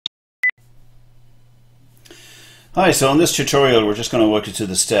Hi, so in this tutorial we're just going to walk you through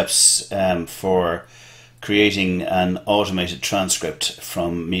the steps for creating an automated transcript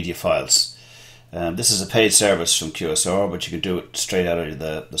from media files. This is a paid service from QSR, but you can do it straight out of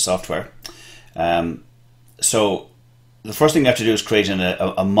the software. So the first thing you have to do is create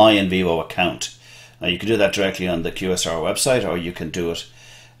a My NVivo account. Now you can do that directly on the QSR website, or you can do it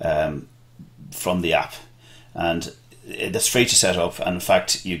from the app. And it's free to set up, and in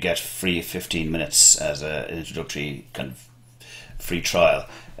fact you get free 15 minutes as an introductory kind of free trial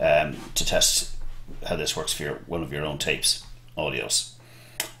to test how this works for one of your own tapes, audios.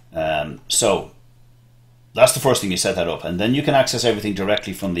 So that's the first thing, you set that up, and then you can access everything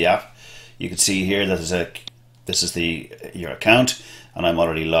directly from the app. You can see here that this is your account, and I'm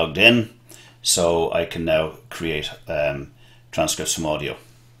already logged in, so I can now create transcripts from audio.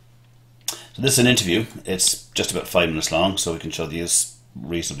 So this is an interview. It's just about 5 minutes long, so we can show these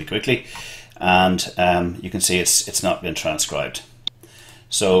reasonably quickly, and you can see it's not been transcribed.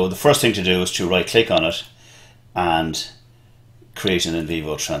 So the first thing to do is to right click on it and create an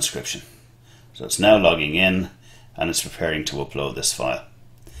NVivo transcription. So it's now logging in and it's preparing to upload this file.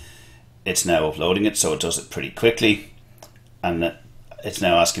 It's now uploading it, so it does it pretty quickly, and it's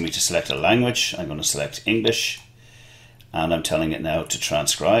now asking me to select a language. I'm going to select English, and I'm telling it now to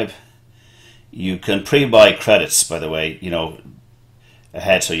transcribe. You can pre-buy credits, by the way,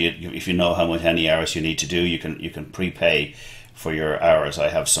 ahead, so if you know many hours you need to do, you can prepay for your hours. I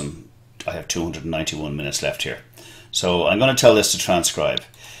have 291 minutes left here, so I'm going to tell this to transcribe.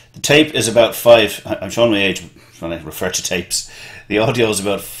 The tape is about I'm showing my age when I refer to tapes. The audio is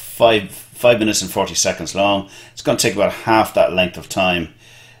about 5 minutes and 40 seconds long. It's going to take about half that length of time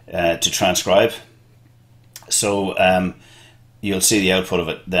to transcribe. So you'll see the output of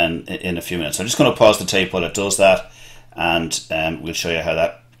it then in a few minutes. I'm just going to pause the tape while it does that, and we'll show you how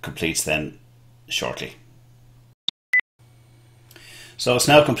that completes then shortly. So it's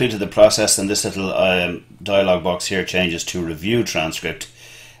now completed the process, and this little dialog box here changes to review transcript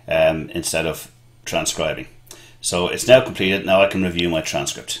instead of transcribing. So it's now completed. Now I can review my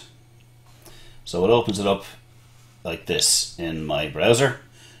transcript. So it opens it up like this in my browser,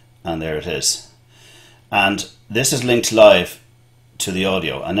 and there it is. And this is linked live to the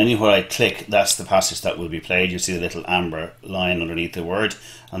audio, and anywhere I click, that's the passage that will be played. You see the little amber line underneath the word,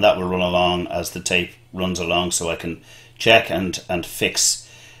 and that will run along as the tape runs along, so I can check and fix.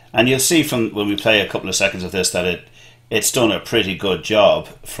 And you'll see from when we play a couple of seconds of this that it's done a pretty good job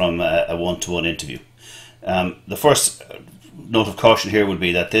from a one-to-one interview. The first note of caution here would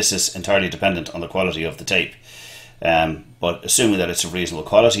be that this is entirely dependent on the quality of the tape, but assuming that it's a reasonable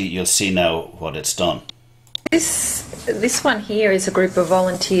quality, you'll see now what it's done. This one here is a group of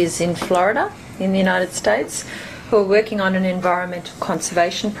volunteers in Florida, in the United States, who are working on an environmental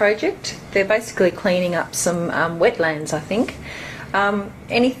conservation project. They're basically cleaning up some wetlands, I think.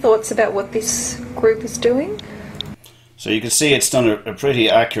 Any thoughts about what this group is doing? So you can see it's done a pretty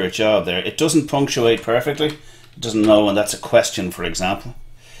accurate job there. It doesn't punctuate perfectly. It doesn't know when that's a question, for example.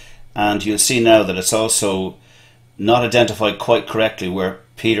 And you'll see now that it's also not identified quite correctly where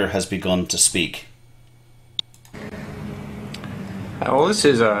Peter has begun to speak. Well,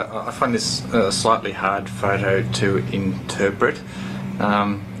 I find this a slightly hard photo to interpret,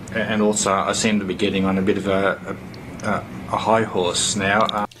 and also I seem to be getting on a bit of a high horse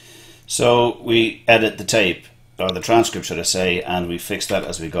now. So we edit the tape, or the transcript should I say, and we fix that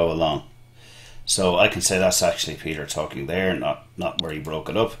as we go along. So I can say that's actually Peter talking there, not where he broke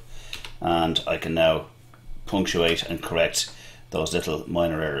it up, and I can now punctuate and correct those little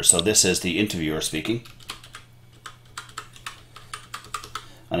minor errors. So this is the interviewer speaking,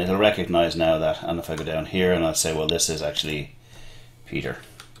 and it'll recognize now that, and if I go down here and I say, well, this is actually Peter,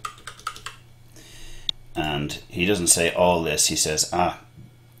 and he doesn't say all this, he says, I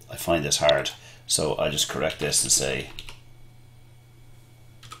find this hard, so I just correct this and say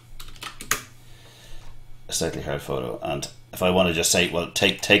a slightly hard photo. And if I want to just say, well,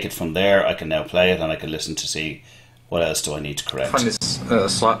 take it from there, I can now play it and I can listen to see what else do I need to correct. I find this a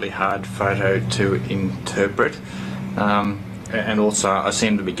slightly hard photo to interpret, and also I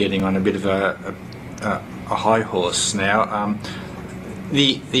seem to be getting on a bit of a high horse now.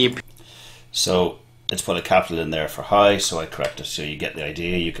 So let's put a capital in there for high, so I correct it. So you get the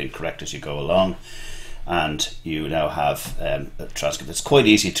idea. You can correct as you go along, and you now have a transcript. It's quite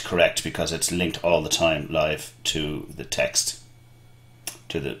easy to correct because it's linked all the time live to the text,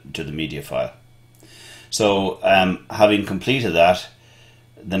 to the media file. So having completed that,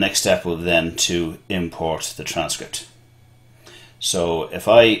 the next step will then to import the transcript. So if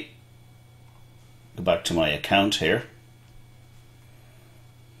I go back to my account here,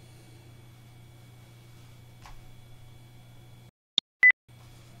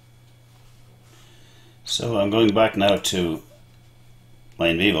 So I'm going back now to my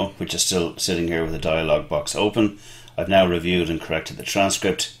NVivo, which is still sitting here with the dialog box open. I've now reviewed and corrected the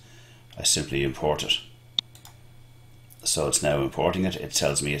transcript. I simply import it. So it's now importing it. It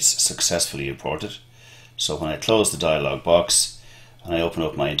tells me it's successfully imported. So when I close the dialog box and I open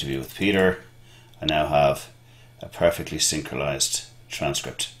up my interview with Peter, I now have a perfectly synchronized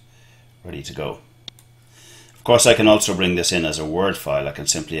transcript ready to go. Of course, I can also bring this in as a Word file. I can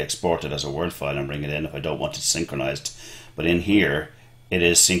simply export it as a Word file and bring it in if I don't want it synchronized. But in here, it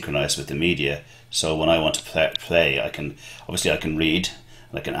is synchronized with the media. So when I want to play, I can read,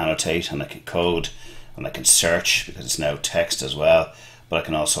 and I can annotate, and I can code, and I can search because it's now text as well. But I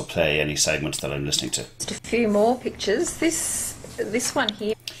can also play any segments that I'm listening to. Just a few more pictures. This one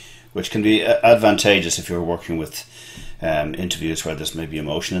here, which can be advantageous if you're working with interviews where there's maybe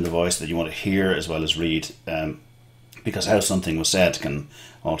emotion in the voice that you want to hear as well as read, because how something was said can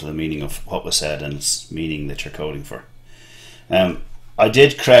alter the meaning of what was said and its meaning that you're coding for. I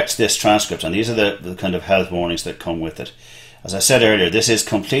did correct this transcript, and these are the kind of health warnings that come with it. As I said earlier, this is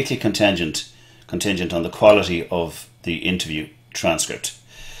completely contingent on the quality of the interview transcript.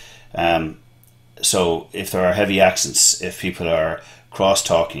 So if there are heavy accents, if people are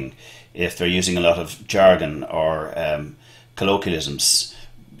cross-talking, if they're using a lot of jargon or colloquialisms,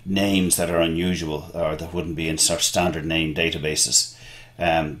 names that are unusual or that wouldn't be in sort of standard name databases,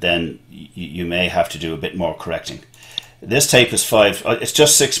 then you may have to do a bit more correcting. This tape is it's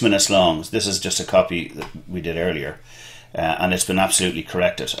just 6 minutes long. This is just a copy that we did earlier, and it's been absolutely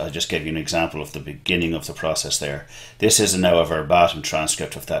corrected. I just gave you an example of the beginning of the process there. This is now a verbatim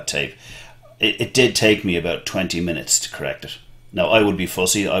transcript of that tape. It did take me about 20 minutes to correct it. Now, I would be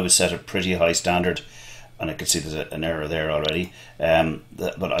fussy. I would set a pretty high standard, and I could see there's an error there already.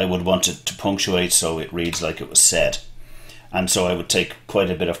 But I would want it to punctuate so it reads like it was said. And so I would take quite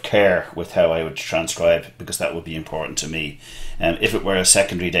a bit of care with how I would transcribe, because that would be important to me. If it were a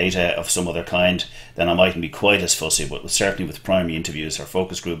secondary data of some other kind, then I mightn't be quite as fussy, but certainly with primary interviews or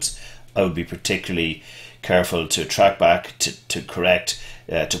focus groups, I would be particularly careful to track back, to correct,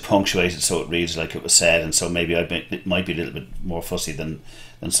 to punctuate it so it reads like it was said, and so maybe it might be a little bit more fussy than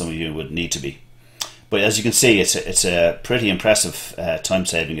some of you would need to be. But as you can see, it's a pretty impressive time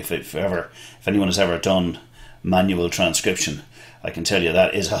saving. If anyone has ever done manual transcription, I can tell you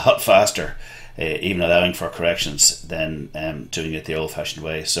that is a lot faster, even allowing for corrections, than doing it the old-fashioned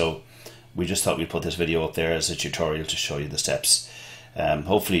way. So we just thought we'd put this video up there as a tutorial to show you the steps.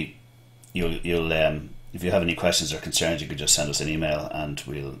 Hopefully you'll if you have any questions or concerns, you could just send us an email and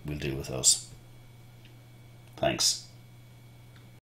we'll deal with those. Thanks.